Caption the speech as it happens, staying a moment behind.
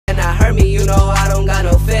hurt me, you know I don't got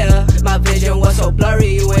no fear. My vision was so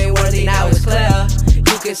blurry, you ain't worthy, now it's clear.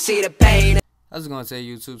 You can see the pain. I was going to say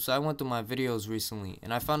YouTube, so I went through my videos recently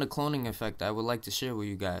and I found a cloning effect I would like to share with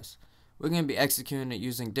you guys. We're going to be executing it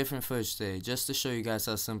using different footage today just to show you guys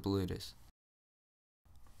how simple it is.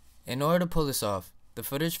 In order to pull this off, the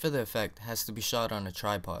footage for the effect has to be shot on a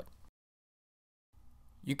tripod.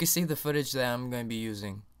 You can see the footage that I'm going to be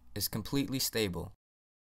using is completely stable.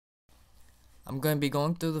 I'm going to be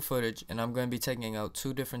going through the footage and I'm going to be taking out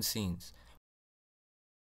two different scenes.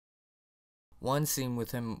 One scene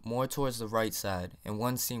with him more towards the right side and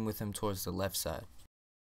one scene with him towards the left side.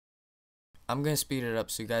 I'm going to speed it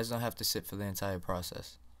up so you guys don't have to sit for the entire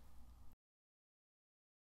process.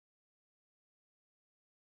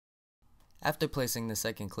 After placing the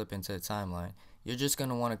second clip into the timeline, you're just going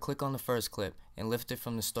to want to click on the first clip and lift it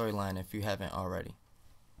from the storyline if you haven't already.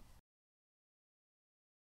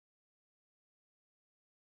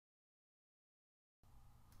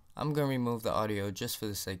 I'm going to remove the audio just for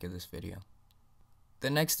the sake of this video. The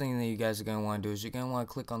next thing that you guys are going to want to do is you're going to want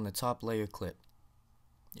to click on the top layer clip.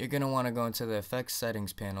 You're going to want to go into the effects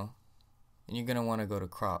settings panel and you're going to want to go to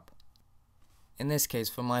crop. In this case,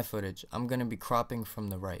 for my footage, I'm going to be cropping from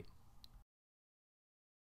the right.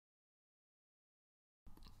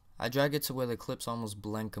 I drag it to where the clips almost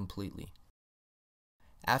blend completely.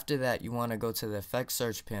 After that, you want to go to the effects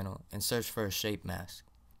search panel and search for a shape mask.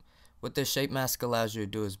 What this shape mask allows you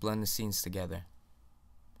to do is blend the scenes together.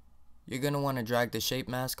 You're going to want to drag the shape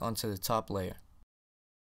mask onto the top layer.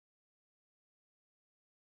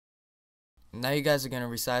 Now you guys are going to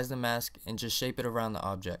resize the mask and just shape it around the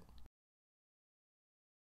object.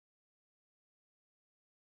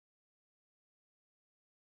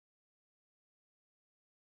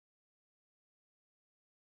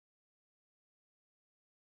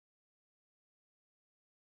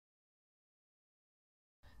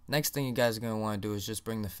 Next thing you guys are going to want to do is just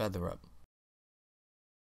bring the feather up.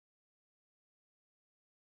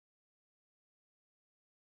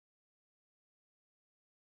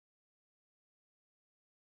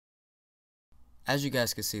 As you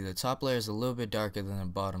guys can see, the top layer is a little bit darker than the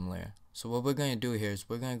bottom layer. So what we're going to do here is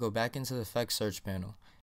we're going to go back into the effects search panel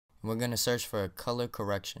and we're going to search for a color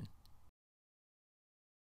correction.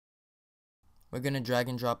 We're going to drag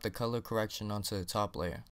and drop the color correction onto the top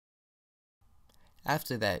layer.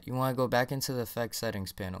 After that, you want to go back into the effects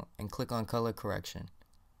settings panel and click on color correction.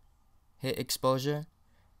 Hit exposure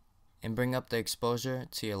and bring up the exposure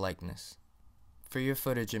to your likeness. For your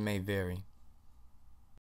footage, it may vary.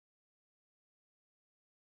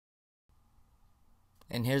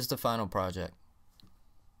 And here's the final project.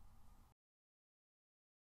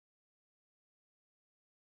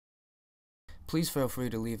 Please feel free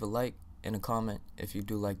to leave a like and a comment if you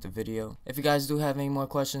do like the video. If you guys do have any more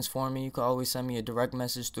questions for me, you can always send me a direct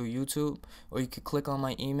message through YouTube, or you can click on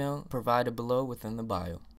my email provided below within the bio.